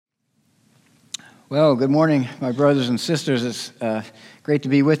Well, good morning, my brothers and sisters. It's great to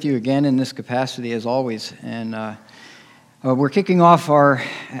be with you again in this capacity, as always. And we're kicking off our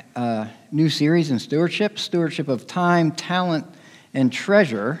new series in Stewardship of Time, Talent, and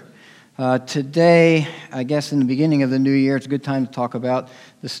Treasure. Today, I guess in the beginning of the new year, it's a good time to talk about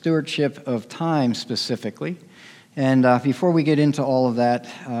the stewardship of time specifically. And before we get into all of that,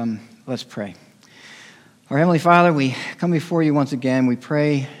 let's pray. Our Heavenly Father, we come before you once again. We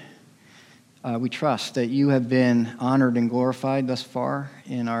pray. We trust that you have been honored and glorified thus far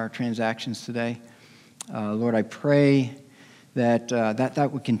in our transactions today. Lord, I pray that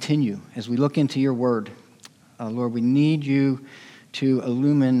that would continue as we look into your word. Lord, we need you to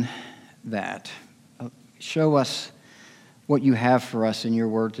illumine that. Show us what you have for us in your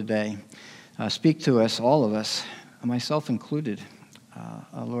word today. Speak to us, all of us, myself included.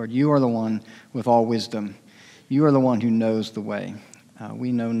 Lord, you are the one with all wisdom. You are the one who knows the way.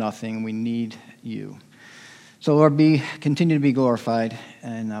 We know nothing. We need you. So, Lord, continue to be glorified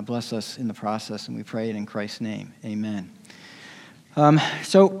and bless us in the process, and we pray it in Christ's name. Amen.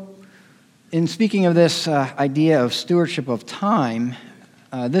 So, in speaking of this idea of stewardship of time,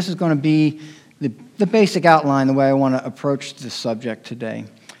 this is going to be the basic outline, the way I want to approach this subject today.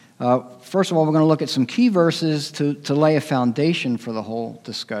 First of all, we're going to look at some key verses to lay a foundation for the whole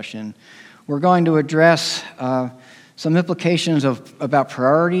discussion. We're going to address some implications about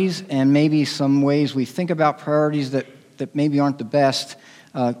priorities and maybe some ways we think about priorities that maybe aren't the best,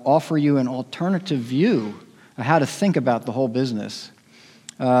 offer you an alternative view of how to think about the whole business.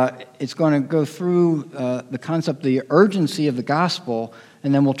 It's going to go through the concept, the urgency of the gospel,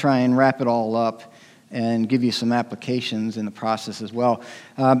 and then we'll try and wrap it all up and give you some applications in the process as well.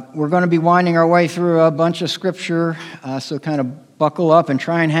 We're going to be winding our way through a bunch of scripture, so kind of buckle up and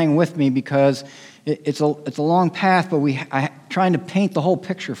try and hang with me because it's a long path, but I'm trying to paint the whole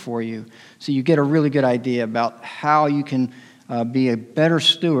picture for you so you get a really good idea about how you can be a better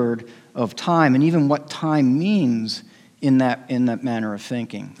steward of time and even what time means in that manner of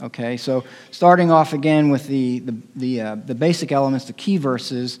thinking. Okay, so starting off again with the basic elements, the key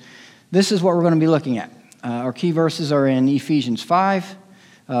verses. This is what we're going to be looking at. Our key verses are in Ephesians 5,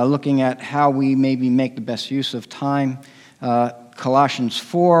 looking at how we maybe make the best use of time. Colossians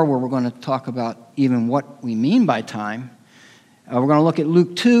 4, where we're going to talk about even what we mean by time. We're going to look at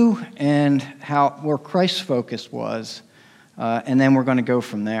Luke 2 and where Christ's focus was, and then we're going to go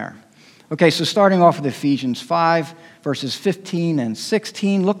from there. Okay, so starting off with Ephesians 5, verses 15 and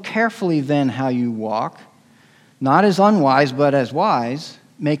 16. Look carefully then how you walk, not as unwise, but as wise,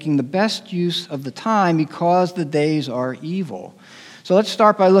 making the best use of the time because the days are evil. So let's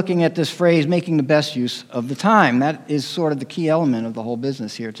start by looking at this phrase, making the best use of the time. That is sort of the key element of the whole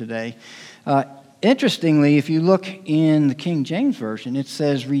business here today. Interestingly, if you look in the King James Version, it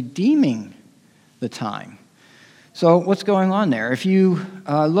says redeeming the time. So what's going on there? If you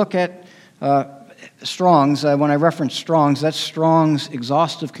look at Strong's, when I reference Strong's, that's Strong's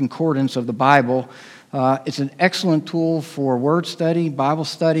exhaustive concordance of the Bible. It's an excellent tool for word study, Bible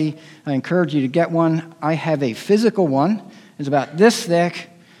study. I encourage you to get one. I have a physical one. It's about this thick.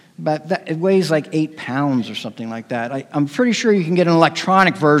 It weighs like 8 pounds or something like that. I'm pretty sure you can get an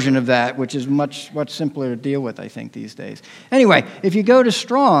electronic version of that, which is much simpler to deal with, I think, these days. Anyway, if you go to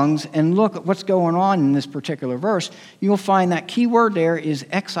Strong's and look at what's going on in this particular verse, you'll find that key word there is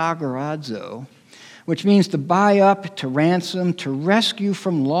exagorazo, which means to buy up, to ransom, to rescue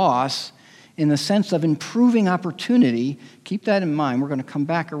from loss in the sense of improving opportunity. Keep that in mind. We're going to come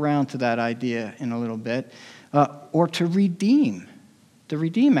back around to that idea in a little bit. Or to redeem. To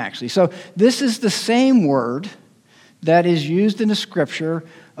redeem, actually. So this is the same word that is used in the Scripture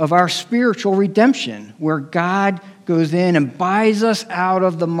of our spiritual redemption, where God goes in and buys us out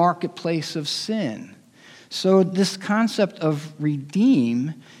of the marketplace of sin. So this concept of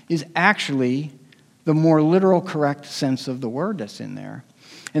redeem is actually the more literal, correct sense of the word that's in there.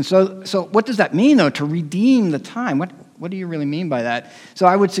 And so what does that mean, though, to redeem the time? What do you really mean by that? So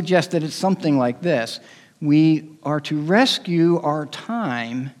I would suggest that it's something like this. We are to rescue our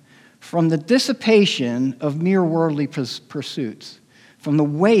time from the dissipation of mere worldly pursuits, from the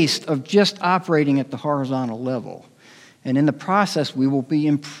waste of just operating at the horizontal level. And in the process, we will be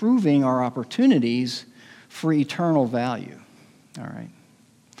improving our opportunities for eternal value. All right.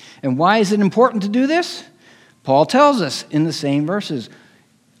 And why is it important to do this? Paul tells us in the same verses,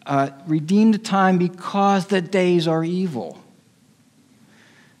 redeem the time because the days are evil.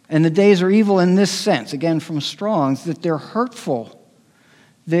 And the days are evil in this sense, again from Strong's, that they're hurtful.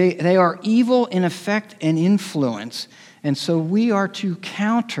 They are evil in effect and influence. And so we are to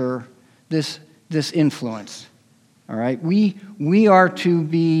counter this influence. All right? We are to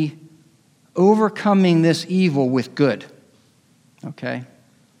be overcoming this evil with good. Okay?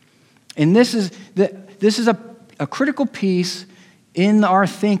 And this is a critical piece in our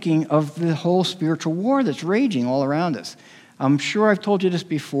thinking of the whole spiritual war that's raging all around us. I'm sure I've told you this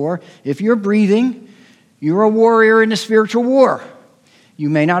before. If you're breathing, you're a warrior in the spiritual war. You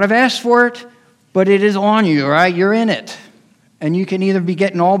may not have asked for it, but it is on you, right? You're in it. And you can either be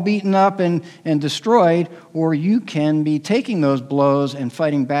getting all beaten up and destroyed, or you can be taking those blows and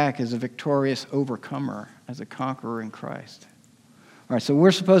fighting back as a victorious overcomer, as a conqueror in Christ. All right, so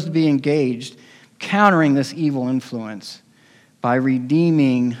we're supposed to be engaged, countering this evil influence by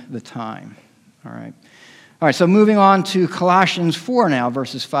redeeming the time. All right, so moving on to Colossians 4 now,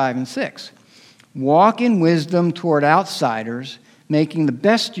 verses 5 and 6. Walk in wisdom toward outsiders, making the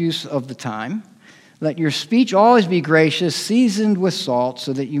best use of the time. Let your speech always be gracious, seasoned with salt,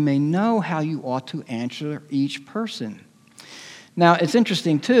 so that you may know how you ought to answer each person. Now, it's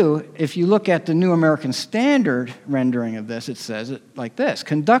interesting, too, if you look at the New American Standard rendering of this, it says it like this: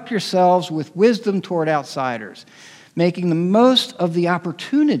 conduct yourselves with wisdom toward outsiders, making the most of the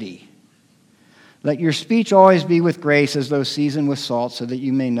opportunity. Let your speech always be with grace, as though seasoned with salt, so that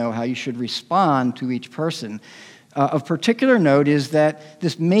you may know how you should respond to each person. Of particular note is that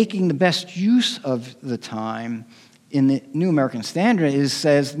this making the best use of the time in the New American Standard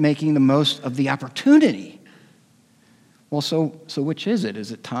says making the most of the opportunity. Well, so which is it?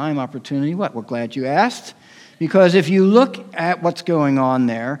 Is it time, opportunity, what? We're glad you asked. Because if you look at what's going on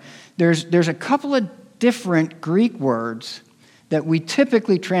there, there's a couple of different Greek words that we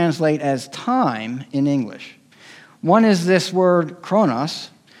typically translate as time in English. One is this word chronos,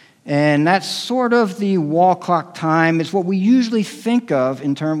 and that's sort of the wall clock time. It's what we usually think of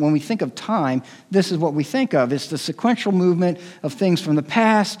when we think of time. This is what we think of. It's the sequential movement of things from the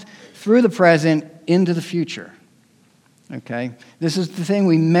past through the present into the future. Okay? This is the thing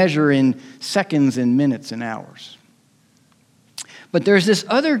we measure in seconds and minutes and hours. But there's this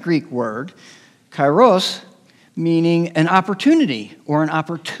other Greek word, kairos, meaning an opportunity or an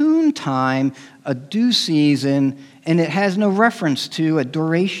opportune time, a due season, and it has no reference to a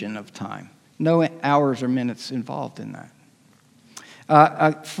duration of time. No hours or minutes involved in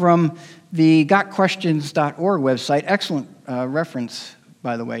that. From the gotquestions.org website, excellent reference,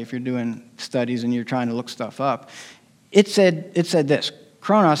 by the way, if you're doing studies and you're trying to look stuff up. It said this: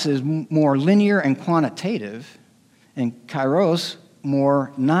 chronos is more linear and quantitative, and kairos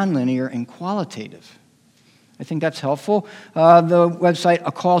more nonlinear and qualitative. I think that's helpful. The website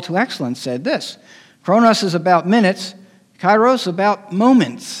A Call to Excellence said this: chronos is about minutes, kairos about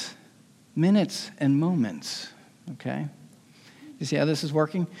moments. Minutes and moments. Okay? You see how this is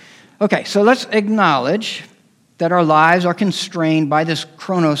working? Okay, so let's acknowledge that our lives are constrained by this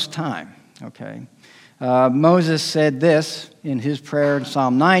chronos time. Okay? Moses said this in his prayer in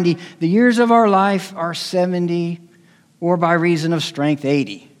Psalm 90: the years of our life are 70, or by reason of strength,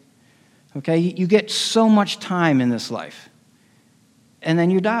 80. Okay, you get so much time in this life, and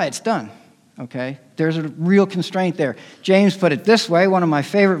then you die. It's done. Okay, there's a real constraint there. James put it this way, one of my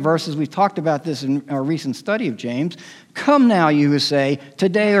favorite verses. We've talked about this in our recent study of James. Come now, you who say,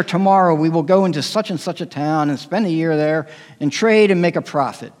 today or tomorrow we will go into such and such a town and spend a year there and trade and make a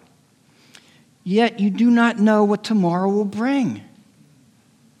profit. Yet you do not know what tomorrow will bring.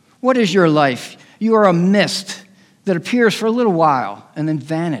 What is your life? You are a mist that appears for a little while and then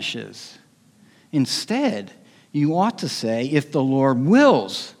vanishes. Instead, you ought to say, if the Lord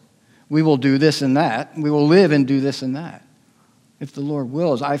wills, we will do this and that. We will live and do this and that. If the Lord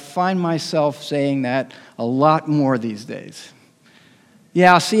wills. I find myself saying that a lot more these days.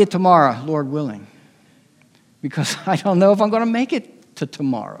 Yeah, I'll see you tomorrow, Lord willing. Because I don't know if I'm going to make it to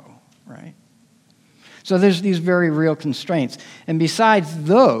tomorrow, right? So there's these very real constraints. And besides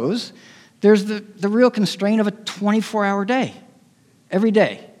those, there's the real constraint of a 24-hour day. Every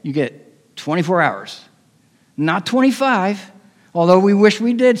day you get 24 hours. Not 25, although we wish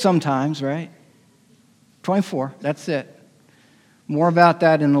we did sometimes, right? 24, that's it. More about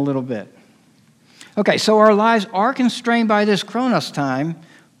that in a little bit. Okay, so our lives are constrained by this chronos time,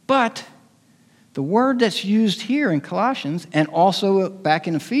 but the word that's used here in Colossians and also back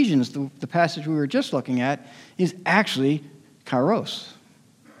in Ephesians, the passage we were just looking at, is actually kairos.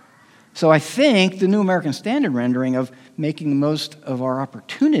 So I think the New American Standard rendering of making the most of our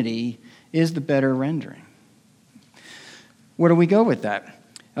opportunity is the better rendering. Where do we go with that?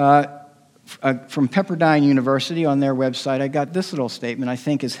 From Pepperdine University on their website, I got this little statement I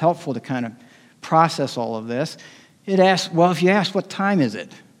think is helpful to kind of process all of this. It asks, well, if you ask what time is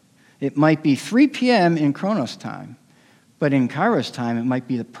it? It might be 3 p.m. in Chronos time, but in Kairos time, it might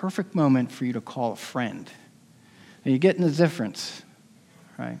be the perfect moment for you to call a friend. Are you getting the difference?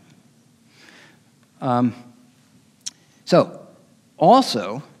 Right? So,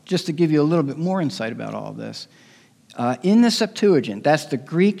 also, just to give you a little bit more insight about all of this, in the Septuagint, that's the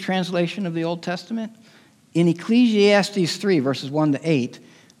Greek translation of the Old Testament, in Ecclesiastes 3, verses 1 to 8,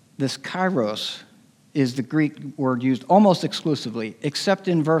 this kairos is the Greek word used almost exclusively, except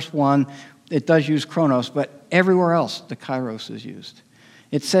in verse 1, it does use chronos, but everywhere else the kairos is used.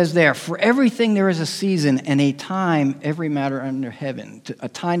 It says there, for everything there is a season and a time, every matter under heaven, a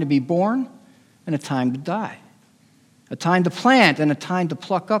time to be born and a time to die, a time to plant and a time to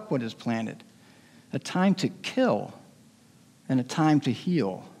pluck up what is planted, a time to kill and a time to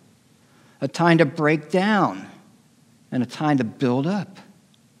heal, a time to break down and a time to build up,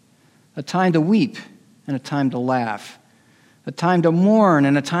 a time to weep and a time to laugh, a time to mourn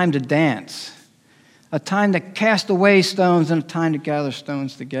and a time to dance, a time to cast away stones and a time to gather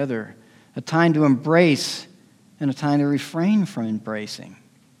stones together, a time to embrace and a time to refrain from embracing,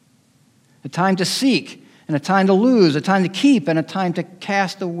 a time to seek and a time to lose, a time to keep and a time to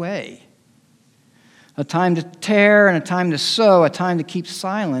cast away, a time to tear and a time to sow, a time to keep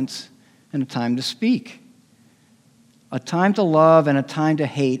silence and a time to speak, a time to love and a time to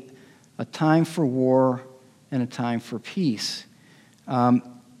hate, a time for war and a time for peace.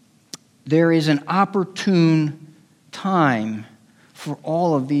 There is an opportune time for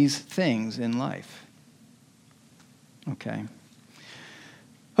all of these things in life. Okay,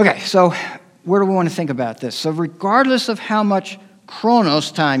 so where do we want to think about this? So regardless of how much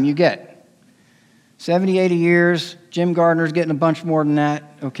chronos time you get, 70, 80 years, Jim Gardner's getting a bunch more than that,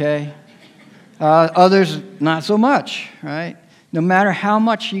 okay? Others, not so much, right? No matter how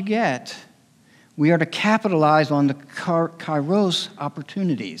much you get, we are to capitalize on the kairos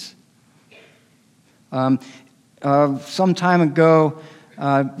opportunities. Some time ago,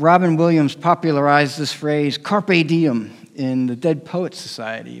 Robin Williams popularized this phrase, carpe diem, in the Dead Poets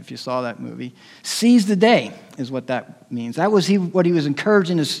Society, if you saw that movie. Seize the day is what that means. That was what he was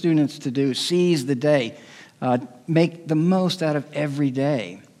encouraging his students to do, seize the day, make the most out of every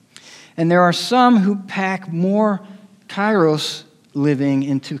day. And there are some who pack more kairos living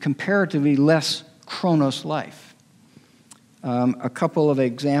into comparatively less chronos life. A couple of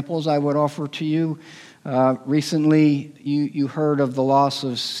examples I would offer to you. Recently, you heard of the loss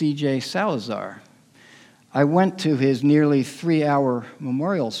of C.J. Salazar. I went to his nearly 3-hour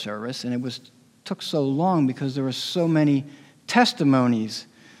memorial service, and it took so long because there were so many testimonies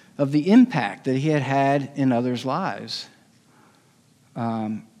of the impact that he had had in others' lives.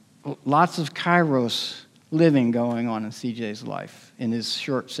 Lots of kairos living going on in CJ's life in his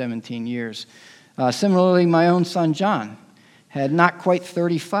short 17 years. Similarly, my own son John had not quite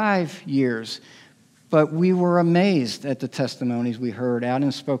 35 years, but we were amazed at the testimonies we heard out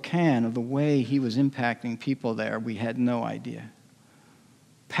in Spokane of the way he was impacting people there. We had no idea.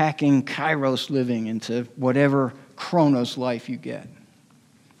 Packing kairos living into whatever chronos life you get.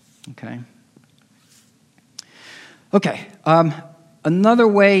 Okay. Another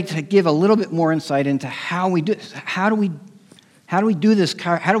way to give a little bit more insight into how we do this. How do we do this?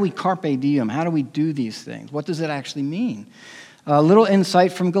 How do we carpe diem? How do we do these things? What does it actually mean? A little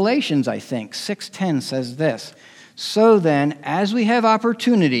insight from Galatians, I think. 6:10 says this, so then, as we have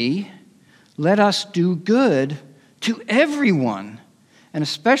opportunity, let us do good to everyone, and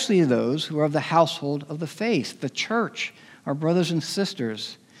especially those who are of the household of the faith, the church, our brothers and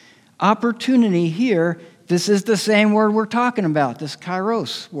sisters. Opportunity here, this is the same word we're talking about, this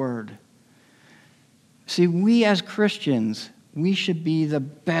kairos word. See, we as Christians, we should be the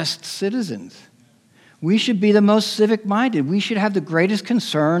best citizens. We should be the most civic-minded. We should have the greatest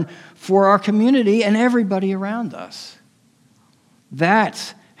concern for our community and everybody around us.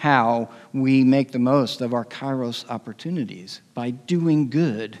 That's how we make the most of our kairos opportunities, by doing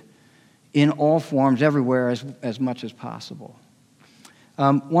good in all forms, everywhere, as much as possible.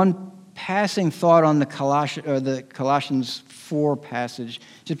 One passing thought on the Colossians 4 passage,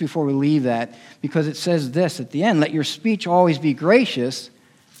 just before we leave that, because it says this at the end, let your speech always be gracious,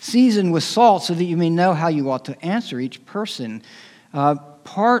 seasoned with salt, so that you may know how you ought to answer each person.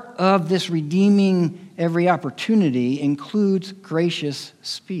 Part of this redeeming every opportunity includes gracious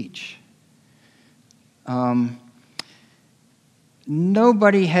speech.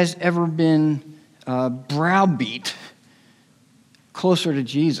 Nobody has ever been browbeat closer to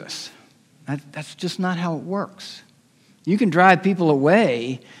Jesus. That's just not how it works. You can drive people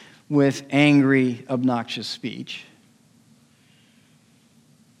away with angry, obnoxious speech.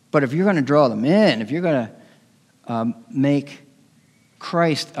 But if you're going to draw them in, if you're going to make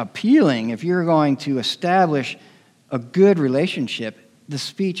Christ appealing, if you're going to establish a good relationship, the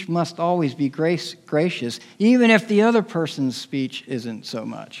speech must always be gracious, even if the other person's speech isn't so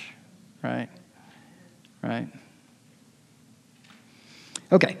much, right? right?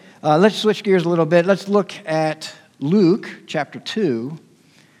 Okay, let's switch gears a little bit. Let's look at Luke chapter 2,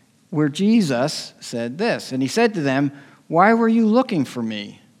 where Jesus said this. And he said to them, "Why were you looking for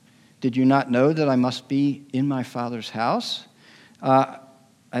me? Did you not know that I must be in my Father's house?"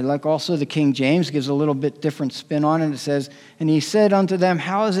 I like also the King James, gives a little bit different spin on it. It says, "And he said unto them,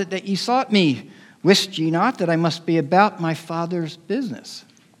 How is it that ye sought me? Wist ye not that I must be about my Father's business?"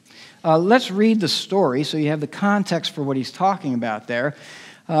 Let's read the story so you have the context for what he's talking about there.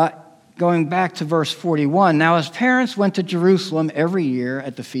 Going back to verse 41, "Now his parents went to Jerusalem every year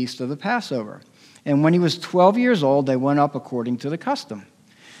at the feast of the Passover. And when he was 12 years old, they went up according to the custom.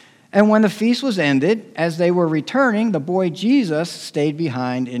 And when the feast was ended, as they were returning, the boy Jesus stayed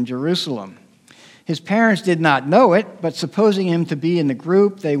behind in Jerusalem. His parents did not know it, but supposing him to be in the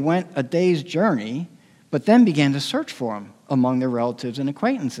group, they went a day's journey, but then began to search for him among their relatives and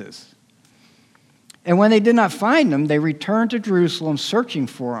acquaintances. And when they did not find him, they returned to Jerusalem searching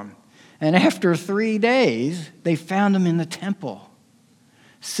for him. And after 3 days, they found him in the temple,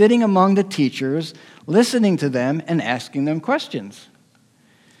 sitting among the teachers, listening to them and asking them questions.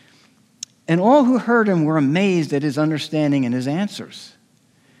 And all who heard him were amazed at his understanding and his answers.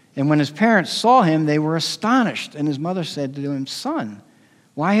 And when his parents saw him, they were astonished. And his mother said to him, Son,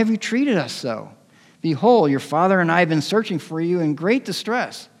 why have you treated us so? Behold, your father and I have been searching for you in great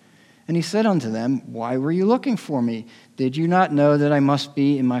distress. And he said unto them, Why were you looking for me? Did you not know that I must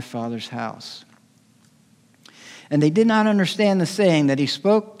be in my Father's house? And they did not understand the saying that he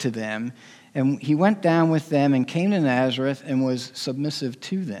spoke to them. And he went down with them and came to Nazareth and was submissive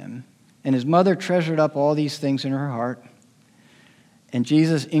to them. And his mother treasured up all these things in her heart. And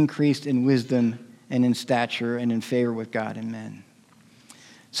Jesus increased in wisdom and in stature and in favor with God and men.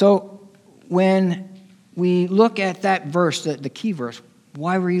 So when we look at that verse, the key verse,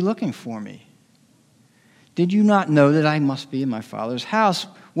 why were you looking for me? Did you not know that I must be in my Father's house?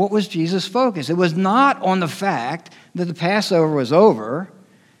 What was Jesus' focus? It was not on the fact that the Passover was over,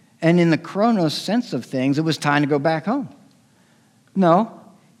 and in the chronos sense of things, it was time to go back home. No,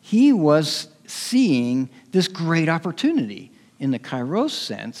 he was seeing this great opportunity in the kairos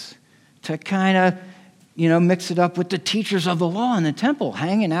sense to kind of, mix it up with the teachers of the law in the temple,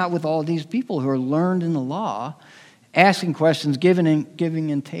 hanging out with all these people who are learned in the law, asking questions, giving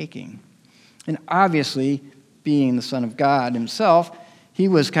and taking. And obviously, being the Son of God himself, he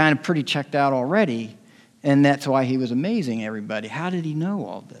was kind of pretty checked out already, and that's why he was amazing everybody. How did he know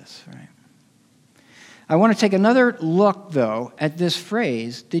all this, right? I want to take another look, though, at this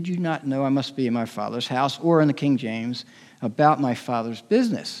phrase, did you not know I must be in my Father's house, or in the King James, about my Father's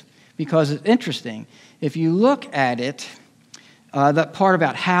business? Because it's interesting. If you look at it, that part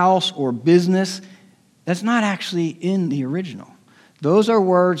about house or business, that's not actually in the original. Those are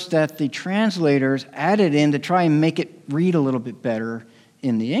words that the translators added in to try and make it read a little bit better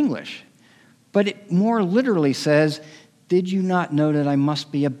in the English. But it more literally says, did you not know that I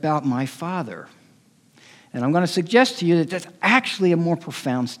must be about my Father? And I'm going to suggest to you that that's actually a more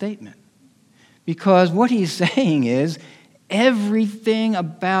profound statement. Because what he's saying is, everything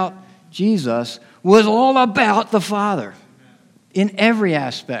about Jesus was all about the Father in every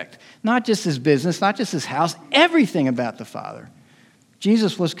aspect. Not just his business, not just his house, everything about the Father.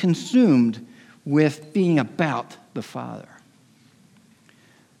 Jesus was consumed with being about the Father.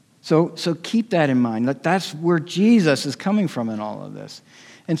 So keep that in mind. That's where Jesus is coming from in all of this.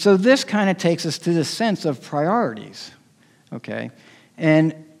 And so this kind of takes us to the sense of priorities, okay?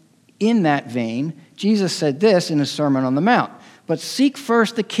 And in that vein, Jesus said this in his Sermon on the Mount, but seek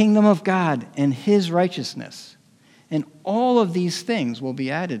first the kingdom of God and his righteousness, and all of these things will be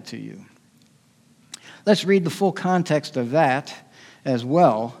added to you. Let's read the full context of that as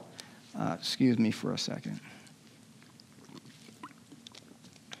well. Excuse me for a second.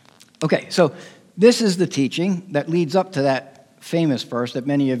 Okay, so this is the teaching that leads up to that famous verse that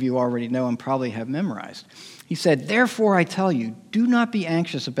many of you already know and probably have memorized. He said, Therefore I tell you, do not be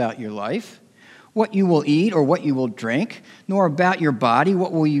anxious about your life, what you will eat or what you will drink, nor about your body,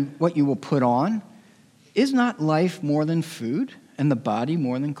 what you will put on. Is not life more than food, and the body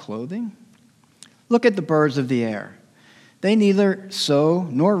more than clothing? Look at the birds of the air. They neither sow,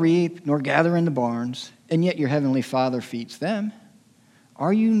 nor reap, nor gather in the barns, and yet your heavenly Father feeds them.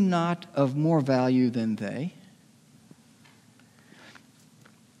 Are you not of more value than they?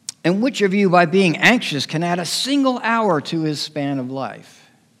 And which of you, by being anxious, can add a single hour to his span of life?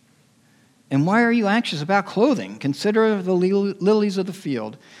 And why are you anxious about clothing? Consider the lilies of the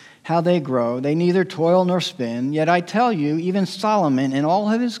field, how they grow. They neither toil nor spin. Yet I tell you, even Solomon in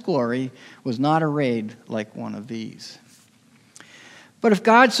all of his glory was not arrayed like one of these. But if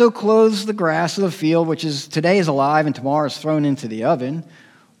God so clothes the grass of the field, which is today is alive and tomorrow is thrown into the oven,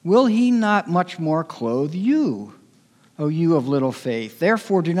 will he not much more clothe you, O you of little faith?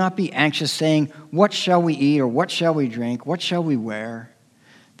 Therefore do not be anxious, saying, what shall we eat, or what shall we drink, what shall we wear?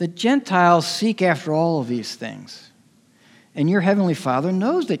 The Gentiles seek after all of these things, and your heavenly Father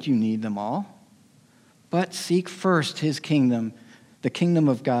knows that you need them all. But seek first his kingdom, the kingdom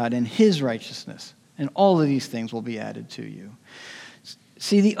of God, and his righteousness, and all of these things will be added to you.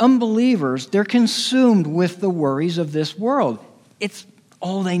 See, the unbelievers, they're consumed with the worries of this world. It's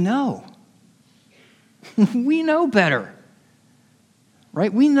all they know. We know better,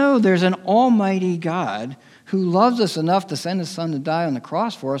 right? We know there's an almighty God who loves us enough to send his son to die on the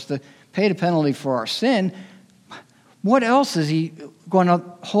cross for us, to pay the penalty for our sin. What else is he going to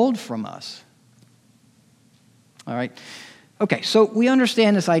hold from us? All right. Okay, so we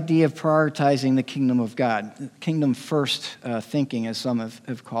understand this idea of prioritizing the kingdom of God, kingdom first thinking, as some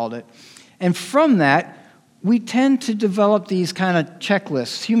have called it. And from that, we tend to develop these kind of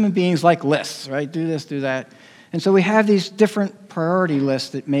checklists. Human beings like lists, right? Do this, do that. And so we have these different priority lists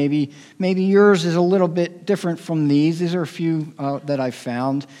that maybe yours is a little bit different from these. These are a few that I've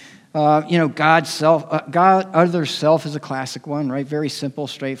found. God, other self is a classic one, right? Very simple,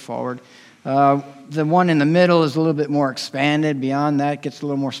 straightforward. The one in the middle is a little bit more expanded. Beyond that, gets a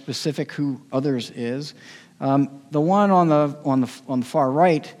little more specific who others is. The one on the far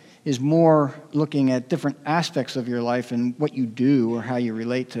right is more looking at different aspects of your life and what you do or how you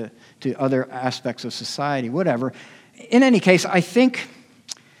relate to other aspects of society, whatever. In any case, I think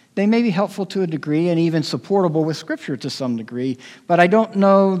they may be helpful to a degree and even supportable with Scripture to some degree, but I don't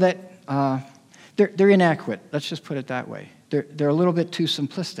know that they're inadequate. Let's just put it that way. They're a little bit too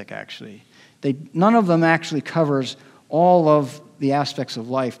simplistic, actually. None of them actually covers all of the aspects of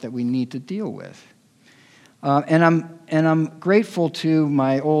life that we need to deal with. And I'm grateful to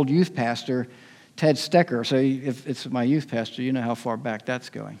my old youth pastor, Ted Stecker. So if it's my youth pastor, you know how far back that's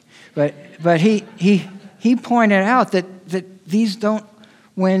going. But he pointed out that these don't.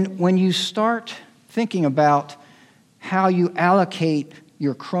 When you start thinking about how you allocate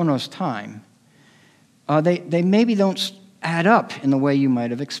your chronos time, they maybe don't add up in the way you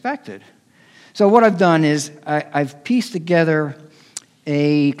might have expected. So what I've done is I've pieced together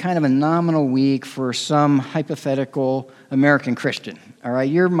a kind of a nominal week for some hypothetical American Christian. All right,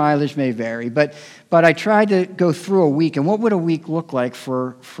 your mileage may vary, but I tried to go through a week, and what would a week look like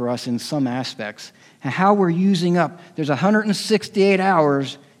for us in some aspects, and how we're using up. There's 168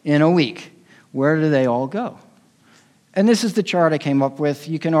 hours in a week. Where do they all go? And this is the chart I came up with.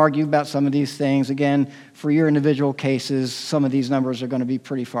 You can argue about some of these things. Again, for your individual cases, some of these numbers are going to be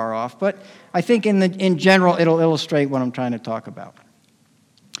pretty far off, but I think in general, it'll illustrate what I'm trying to talk about.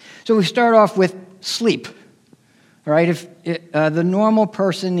 So we start off with sleep. All right, if the normal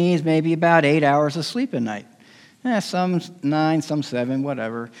person needs maybe about 8 hours of sleep a night. Some 9, some 7,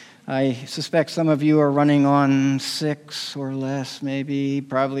 whatever. I suspect some of you are running on 6 or less, maybe,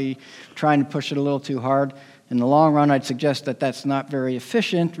 probably trying to push it a little too hard. In the long run, I'd suggest that that's not very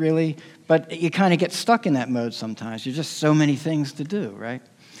efficient, really, but you kind of get stuck in that mode sometimes. There's just so many things to do, right?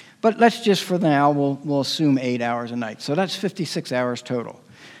 But let's just, for now, we'll assume 8 hours a night. So that's 56 hours total.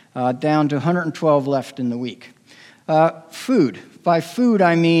 Down to 112 left in the week. Food. By food,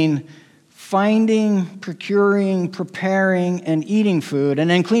 I mean finding, procuring, preparing, and eating food, and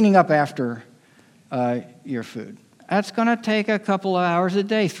then cleaning up after your food. That's going to take a couple of hours a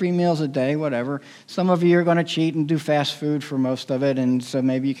day, 3 meals a day, whatever. Some of you are going to cheat and do fast food for most of it, and so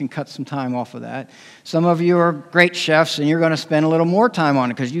maybe you can cut some time off of that. Some of you are great chefs, and you're going to spend a little more time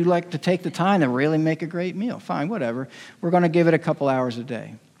on it because you like to take the time to really make a great meal. Fine, whatever. We're going to give it a couple hours a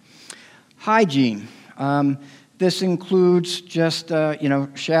day. Hygiene. This includes just,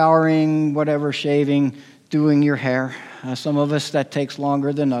 showering, whatever, shaving, doing your hair. Some of us, that takes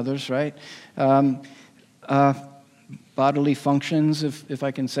longer than others, right? Bodily functions, if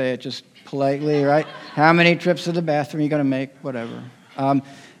I can say it just politely, right? How many trips to the bathroom are you going to make? Whatever.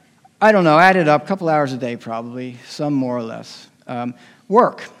 I don't know, add it up, a couple hours a day probably, some more or less.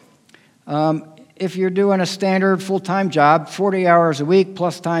 Work. If you're doing a standard full-time job, 40 hours a week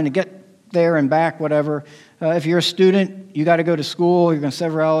plus time to get there and back, whatever. If you're a student, you got to go to school, you're going to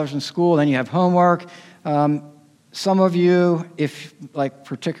several hours in school, then you have homework. Some of you, if like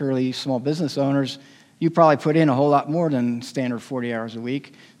particularly small business owners, you probably put in a whole lot more than standard 40 hours a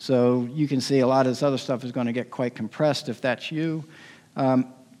week. So you can see a lot of this other stuff is going to get quite compressed if that's you.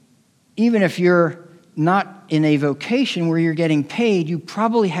 Even if you're not in a vocation where you're getting paid, you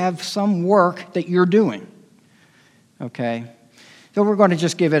probably have some work that you're doing. Okay? So we're going to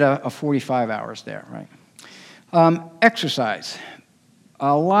just give it a 45 hours there, right? Exercise.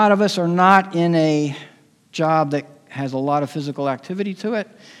 A lot of us are not in a job that has a lot of physical activity to it,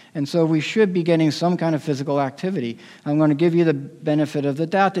 and so we should be getting some kind of physical activity. I'm going to give you the benefit of the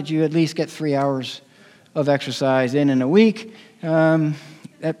doubt that you at least get 3 hours of exercise in a week.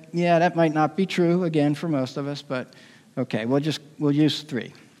 That might not be true, again, for most of us, but okay, we'll use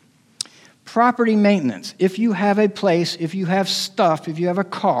 3. Property maintenance. If you have a place, if you have stuff, if you have a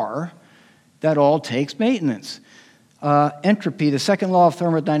car, that all takes maintenance. Entropy, the second law of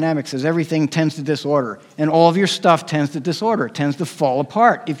thermodynamics, says everything tends to disorder, and all of your stuff tends to disorder, tends to fall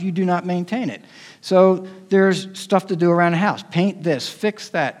apart if you do not maintain it. So there's stuff to do around the house. Paint this, fix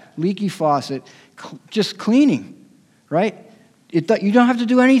that, leaky faucet, just cleaning, right? You don't have to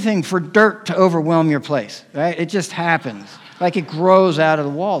do anything for dirt to overwhelm your place, right? It just happens, like it grows out of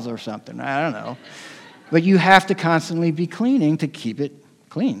the walls or something. I don't know. But you have to constantly be cleaning to keep it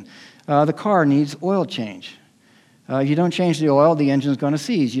clean. The car needs oil change. You don't change the oil, the engine's going to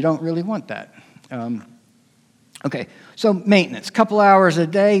seize. You don't really want that. Okay, so maintenance. A couple hours a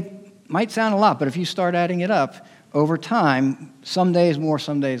day might sound a lot, but if you start adding it up over time, some days more,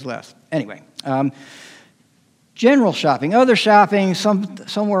 some days less. Anyway, general shopping, other shopping,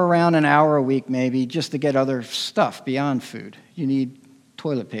 somewhere around an hour a week maybe, just to get other stuff beyond food. You need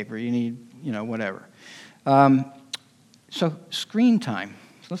toilet paper, you need, whatever. So screen time.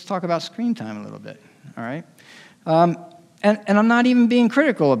 So let's talk about screen time a little bit, all right? And I'm not even being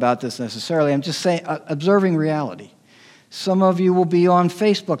critical about this necessarily. I'm just saying, observing reality. Some of you will be on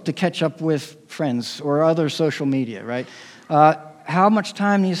Facebook to catch up with friends or other social media, right? How much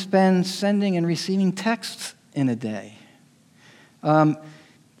time do you spend sending and receiving texts in a day? Then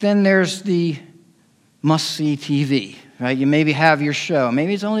there's the must-see TV, right? You maybe have your show.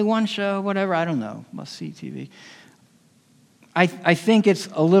 Maybe it's only one show, whatever, I don't know, must-see TV. I think it's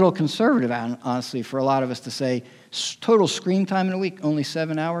a little conservative, honestly, for a lot of us to say total screen time in a week, only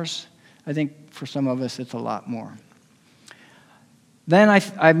 7 hours. I think for some of us it's a lot more. Then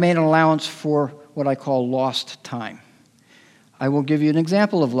I've made an allowance for what I call lost time. I will give you an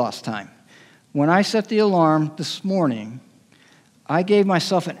example of lost time. When I set the alarm this morning, I gave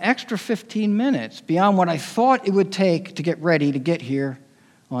myself an extra 15 minutes beyond what I thought it would take to get ready to get here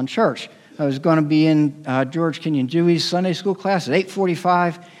on church. I was going to be in George Kenyon Dewey's Sunday school class at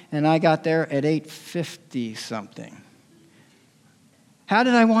 8:45, and I got there at 8:50-something. How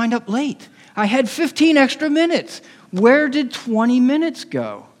did I wind up late? I had 15 extra minutes. Where did 20 minutes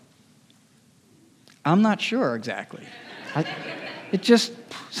go? I'm not sure exactly.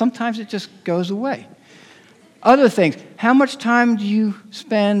 Sometimes it just goes away. Other things, how much time do you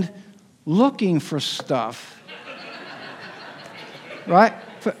spend looking for stuff? Right?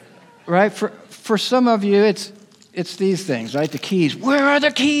 For some of you, it's these things, right? The keys. Where are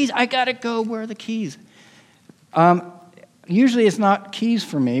the keys? I gotta go. Where are the keys? Usually it's not keys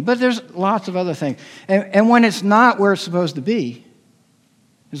for me, but there's lots of other things. And when it's not where it's supposed to be,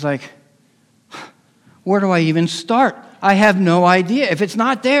 it's like, where do I even start? I have no idea. If it's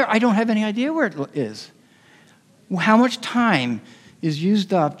not there, I don't have any idea where it is. How much time is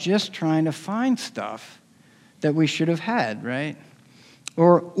used up just trying to find stuff that we should have had, right?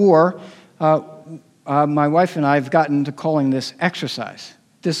 Or my wife and I have gotten to calling this exercise.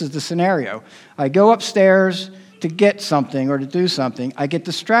 This is the scenario. I go upstairs to get something or to do something. I get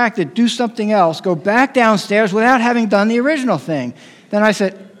distracted, do something else, go back downstairs without having done the original thing. Then I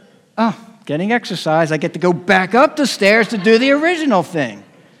said, getting exercise. I get to go back up the stairs to do the original thing.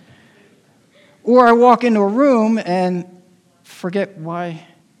 Or I walk into a room and forget why.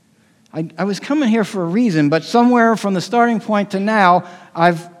 I was coming here for a reason, but somewhere from the starting point to now,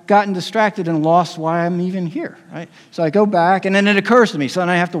 I've gotten distracted and lost why I'm even here, right? So I go back, and then it occurs to me, so then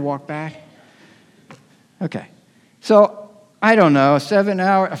I have to walk back. Okay. So, I don't know, 7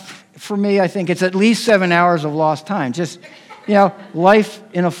 hours. For me, I think it's at least 7 hours of lost time. Just, life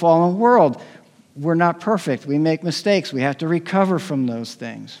in a fallen world. We're not perfect. We make mistakes. We have to recover from those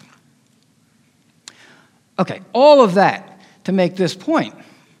things. Okay, all of that to make this point.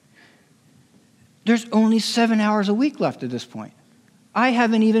 There's only 7 hours a week left at this point. I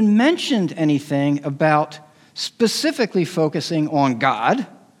haven't even mentioned anything about specifically focusing on God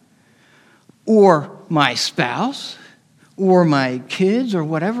or my spouse or my kids or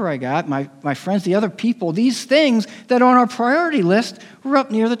whatever I got, my friends, the other people, these things that on our priority list were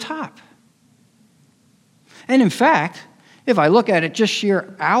up near the top. And in fact, if I look at it just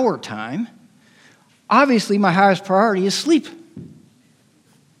sheer hour time, obviously my highest priority is sleep,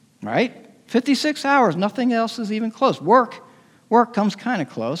 right? 56 hours, nothing else is even close. Work comes kind of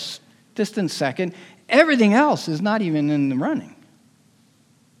close, distant second. Everything else is not even in the running.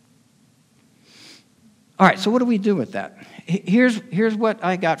 All right, so what do we do with that? Here's what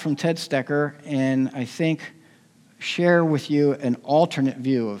I got from Ted Stecker, and I think share with you an alternate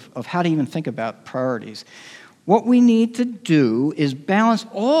view of how to even think about priorities. What we need to do is balance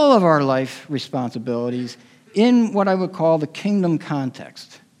all of our life responsibilities in what I would call the kingdom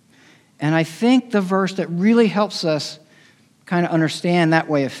context. And I think the verse that really helps us kind of understand that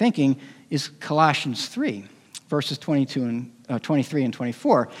way of thinking is Colossians 3, verses 23 and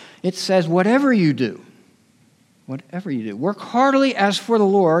 24. It says, whatever you do, work heartily as for the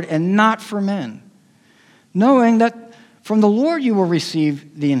Lord and not for men, knowing that from the Lord you will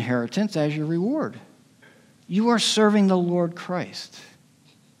receive the inheritance as your reward. You are serving the Lord Christ.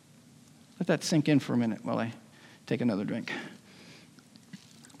 Let that sink in for a minute while I take another drink.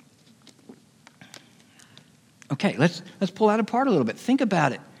 Okay, let's pull that apart a little bit. Think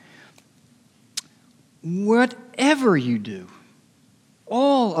about it. Whatever you do,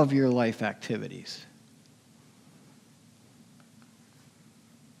 all of your life activities,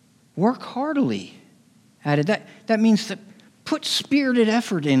 work heartily at it. That means to put spirited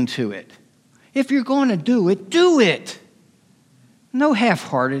effort into it. If you're going to do it, do it. No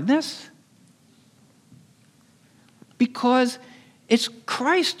half-heartedness. Because it's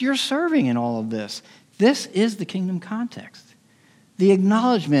Christ you're serving in all of this. This is the kingdom context. The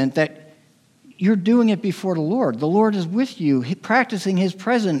acknowledgement that you're doing it before the Lord. The Lord is with you, practicing his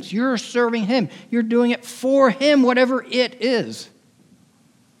presence. You're serving him. You're doing it for him, whatever it is.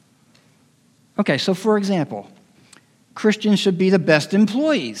 Okay, so for example, Christians should be the best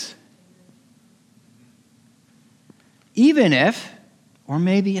employees. Even if, or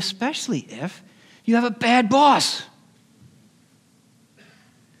maybe especially if, you have a bad boss.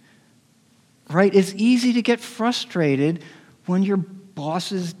 Right? It's easy to get frustrated when your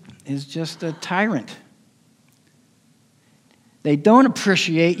boss is just a tyrant. They don't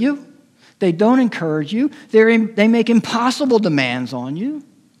appreciate you. They don't encourage you. They make impossible demands on you.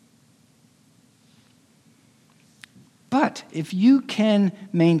 But if you can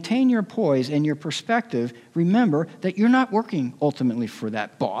maintain your poise and your perspective, remember that you're not working ultimately for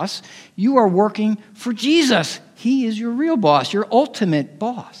that boss. You are working for Jesus. He is your real boss, your ultimate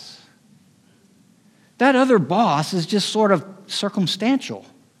boss. That other boss is just sort of circumstantial.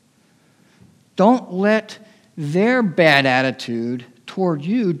 Don't let their bad attitude toward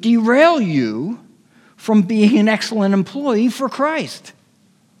you derail you from being an excellent employee for Christ.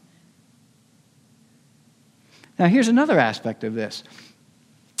 Now, here's another aspect of this.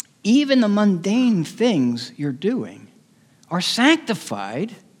 Even the mundane things you're doing are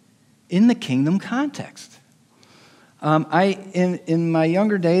sanctified in the kingdom context. In my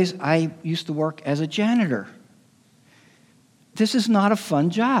younger days, I used to work as a janitor. This is not a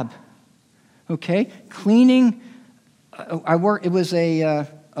fun job, okay? Cleaning, it was a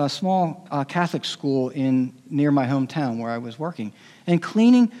small Catholic school near my hometown where I was working. And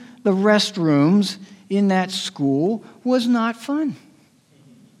cleaning the restrooms in that school was not fun,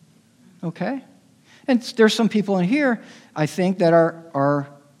 okay? And there's some people in here, I think, that are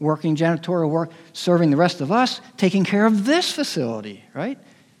working janitorial work, serving the rest of us, taking care of this facility, right?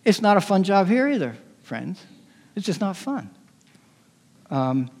 It's not a fun job here either, friends. It's just not fun.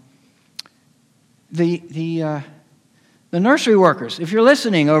 The nursery workers, if you're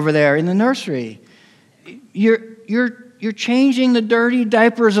listening over there in the nursery, you're changing the dirty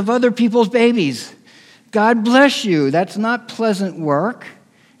diapers of other people's babies. God bless you. That's not pleasant work,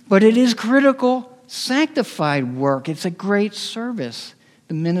 but it is critical, sanctified work. It's a great service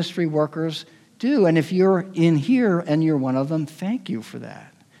the ministry workers do. And if you're in here and you're one of them, thank you for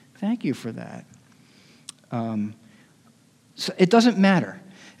that. Thank you for that. So it doesn't matter.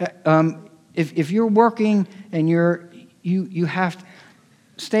 If you're working and you have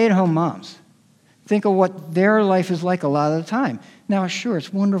stay-at-home moms, think of what their life is like a lot of the time. Now, sure,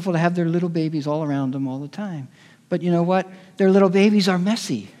 it's wonderful to have their little babies all around them all the time. But you know what? Their little babies are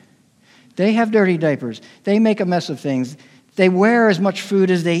messy. They have dirty diapers. They make a mess of things. They wear as much food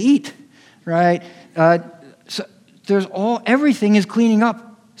as they eat, right? So everything is cleaning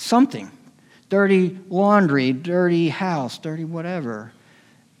up something. Dirty laundry, dirty house, dirty whatever.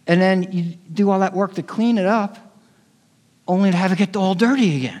 And then you do all that work to clean it up, only to have it get all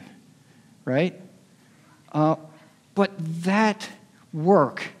dirty again, right? But that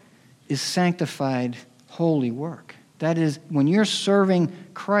work is sanctified, holy work. That is, when you're serving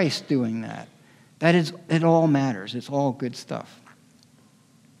Christ doing that, it all matters. It's all good stuff.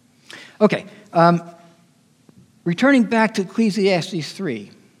 Okay, returning back to Ecclesiastes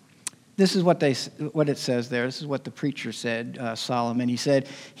 3, this is what it says there. This is what the preacher said, Solomon. He said,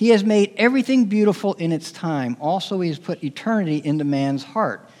 "He has made everything beautiful in its time. Also, he has put eternity into man's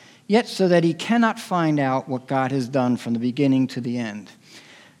heart. yet so that he cannot find out what God has done from the beginning to the end.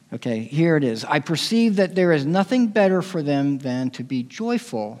 Okay, here it is. I perceive that there is nothing better for them than to be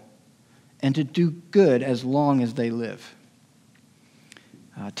joyful and to do good as long as they live.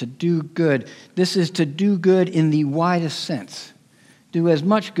 To do good. This is to do good in the widest sense. Do as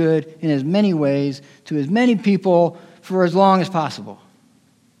much good in as many ways to as many people for as long as possible.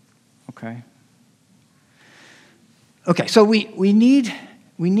 Okay? Okay, so we need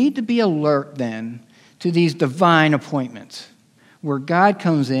to be alert then to these divine appointments where God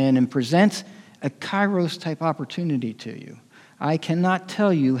comes in and presents a Kairos-type opportunity to you. I cannot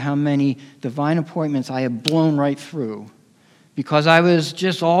tell you how many divine appointments I have blown right through because I was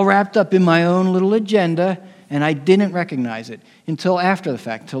just all wrapped up in my own little agenda and I didn't recognize it until after the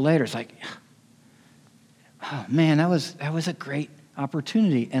fact, until later. It's like, oh man, that was a great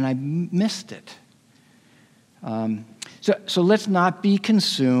opportunity and I missed it. So let's not be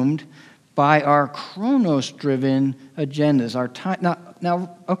consumed by our chronos-driven agendas. Our time.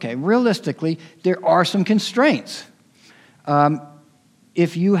 Now, okay, realistically, there are some constraints.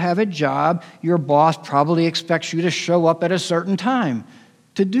 If you have a job, your boss probably expects you to show up at a certain time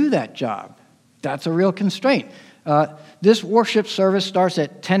to do that job. That's a real constraint. This worship service starts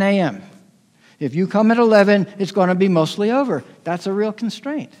at 10 a.m. If you come at 11, it's going to be mostly over. That's a real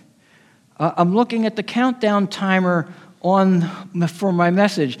constraint. I'm looking at the countdown timer for my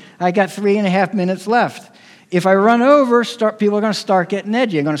message. I got 3.5 minutes left. If I run over, people are going to start getting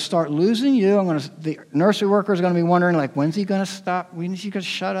edgy. I'm going to start losing you. The nursery worker is going to be wondering, like, when's he going to stop? When's he going to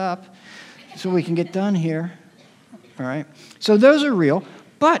shut up so we can get done here? All right. So those are real,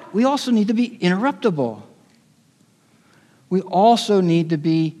 but we also need to be interruptible. We also need to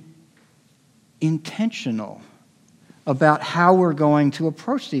be intentional about how we're going to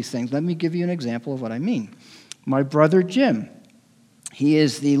approach these things. Let me give you an example of what I mean. My brother Jim, he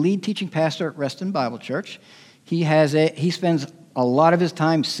is the lead teaching pastor at Reston Bible Church. He spends a lot of his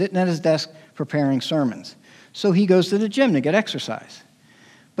time sitting at his desk preparing sermons. So he goes to the gym to get exercise.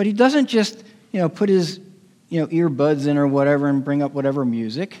 But he doesn't just, put his, earbuds in or whatever and bring up whatever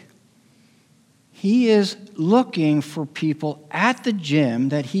music. He is looking for people at the gym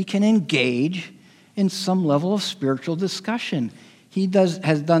that he can engage in some level of spiritual discussion. He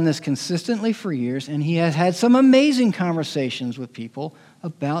has done this consistently for years, and he has had some amazing conversations with people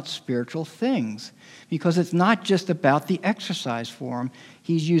about spiritual things, because it's not just about the exercise for him.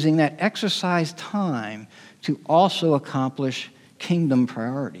 He's using that exercise time to also accomplish kingdom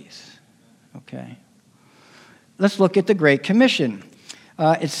priorities. Okay? Let's look at the Great Commission.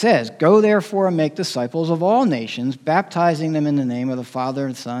 It says, "Go therefore and make disciples of all nations, baptizing them in the name of the Father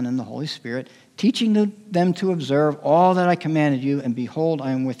and Son and the Holy Spirit, teaching them to observe all that I commanded you, and behold,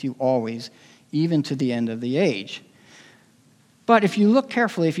 I am with you always, even to the end of the age." But if you look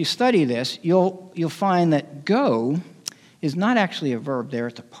carefully, if you study this, you'll find that go is not actually a verb there,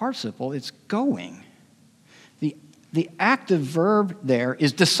 it's a participle, it's going. The active verb there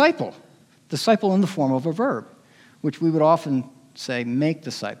is disciple in the form of a verb, which we would often say make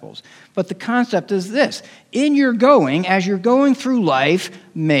disciples. But the concept is this: in your going, as you're going through life,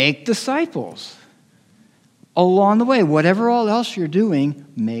 make disciples. Along the way, whatever all else you're doing,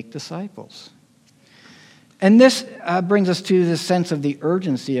 make disciples. And this brings us to the sense of the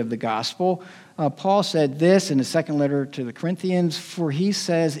urgency of the gospel. Paul said this in the second letter to the Corinthians, for he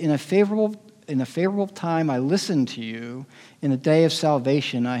says, in a favorable time I listened to you, in a day of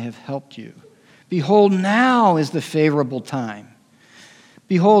salvation I have helped you. Behold, now is the favorable time.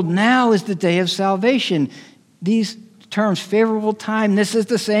 Behold, now is the day of salvation. These terms, favorable time, this is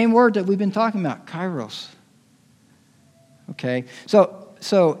the same word that we've been talking about, kairos. Okay, so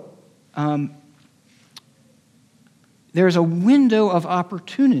there's a window of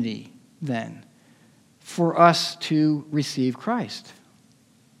opportunity then for us to receive Christ.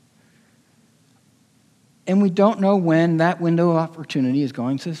 And we don't know when that window of opportunity is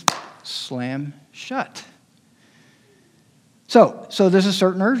going to slam shut. So there's a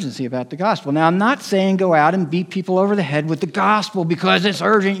certain urgency about the gospel. Now, I'm not saying go out and beat people over the head with the gospel because it's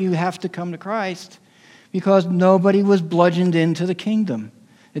urgent, you have to come to Christ, because nobody was bludgeoned into the kingdom.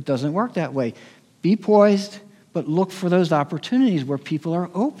 It doesn't work that way. Be poised, but look for those opportunities where people are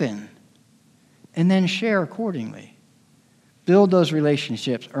open, and then share accordingly. Build those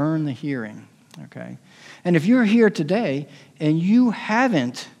relationships, earn the hearing, okay? And if you're here today and you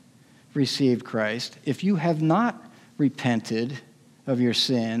haven't received Christ, if you have not repented of your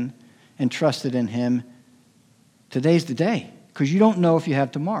sin and trusted in him, today's the day, because you don't know if you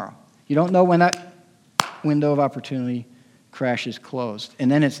have tomorrow. You don't know when that window of opportunity crashes closed, and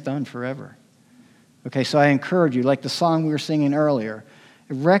then it's done forever. Okay, so I encourage you, like the song we were singing earlier,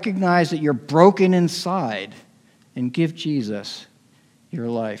 Recognize that you're broken inside and give Jesus your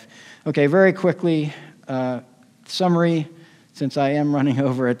life. Okay, very quickly, summary, since I am running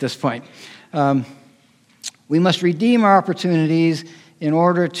over at this point. We must redeem our opportunities in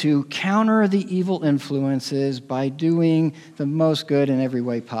order to counter the evil influences by doing the most good in every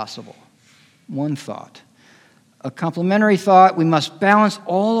way possible. One thought. A complementary thought, we must balance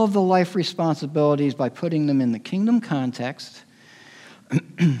all of the life responsibilities by putting them in the kingdom context,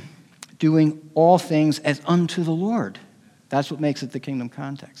 doing all things as unto the Lord. That's what makes it the kingdom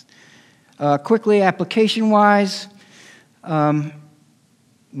context. Quickly, application-wise,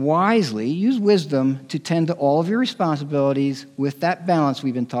 wisely, use wisdom to tend to all of your responsibilities with that balance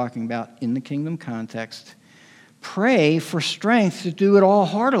we've been talking about in the kingdom context. Pray for strength to do it all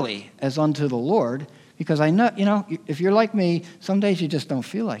heartily as unto the Lord, because I know, if you're like me, some days you just don't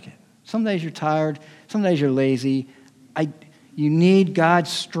feel like it. Some days you're tired, some days you're lazy. You need God's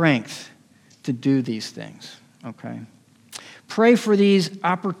strength to do these things, okay? Pray for these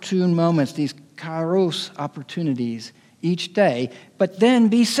opportune moments, these kairos opportunities each day, but then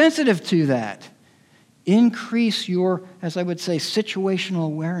be sensitive to that. Increase your, as I would say, situational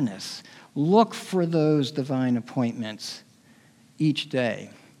awareness. Look for those divine appointments each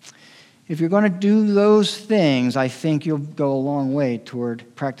day. If you're going to do those things, I think you'll go a long way toward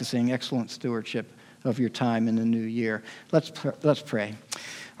practicing excellent stewardship of your time in the new year. Let's pray.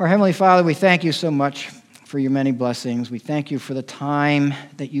 Our Heavenly Father, we thank you so much for your many blessings. We thank you for the time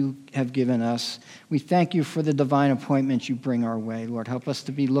that you have given us. We thank you for the divine appointments you bring our way. Lord, help us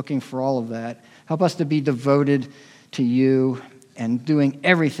to be looking for all of that. Help us to be devoted to you and doing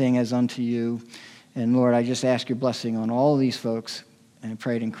everything as unto you. And Lord, I just ask your blessing on all of these folks, and I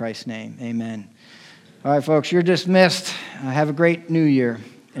pray it in Christ's name. Amen. All right, folks, you're dismissed. Have a great new year.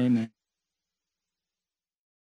 Amen.